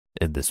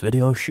In this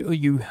video, I'll show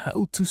you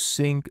how to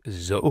sync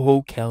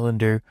Zoho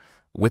Calendar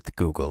with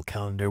Google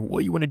Calendar.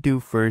 What you want to do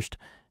first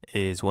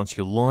is once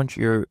you launch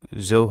your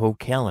Zoho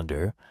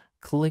Calendar,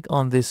 click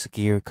on this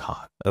gear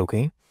cog,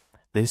 okay?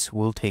 This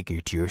will take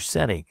you to your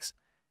settings.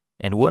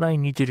 And what I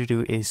need you to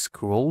do is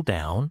scroll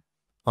down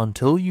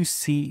until you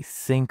see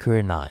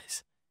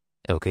Synchronize,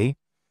 okay?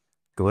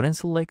 Go ahead and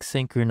select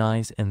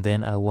Synchronize, and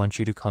then I want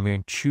you to come here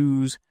and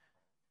choose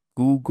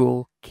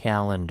Google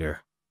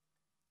Calendar.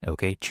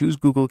 Okay, choose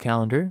Google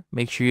Calendar.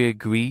 Make sure you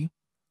agree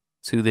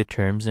to the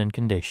terms and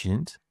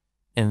conditions.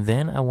 And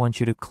then I want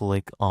you to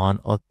click on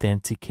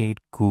Authenticate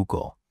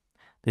Google.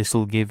 This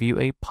will give you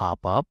a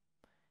pop-up.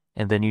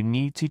 And then you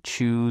need to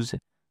choose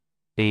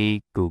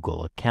a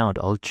Google account.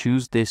 I'll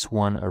choose this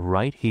one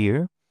right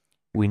here.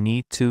 We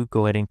need to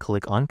go ahead and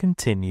click on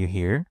Continue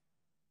here.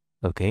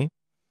 Okay.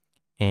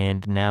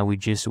 And now we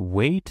just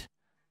wait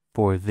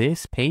for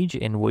this page.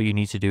 And what you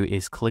need to do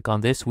is click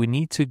on this. We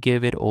need to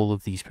give it all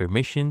of these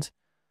permissions.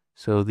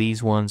 So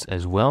these ones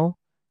as well,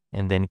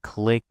 and then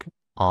click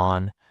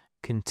on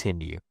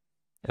continue.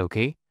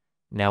 Okay.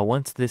 Now,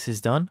 once this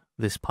is done,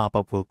 this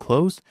pop-up will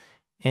close.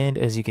 And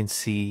as you can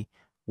see,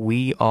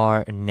 we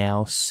are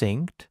now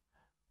synced.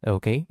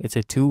 Okay. It's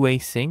a two-way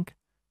sync,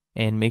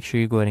 and make sure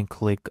you go ahead and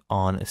click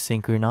on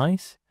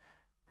synchronize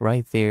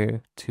right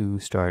there to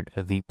start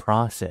the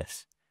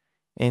process.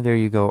 And there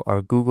you go.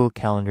 Our Google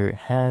Calendar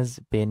has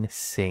been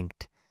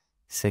synced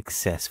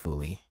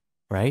successfully,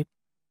 right?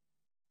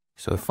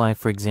 So if I,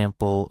 for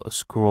example,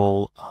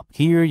 scroll up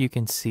here, you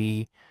can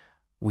see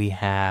we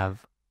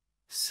have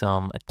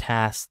some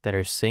tasks that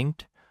are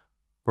synced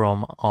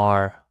from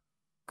our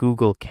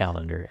Google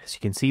Calendar. As you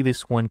can see,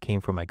 this one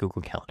came from my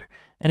Google Calendar,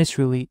 and it's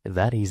really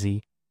that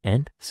easy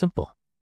and simple.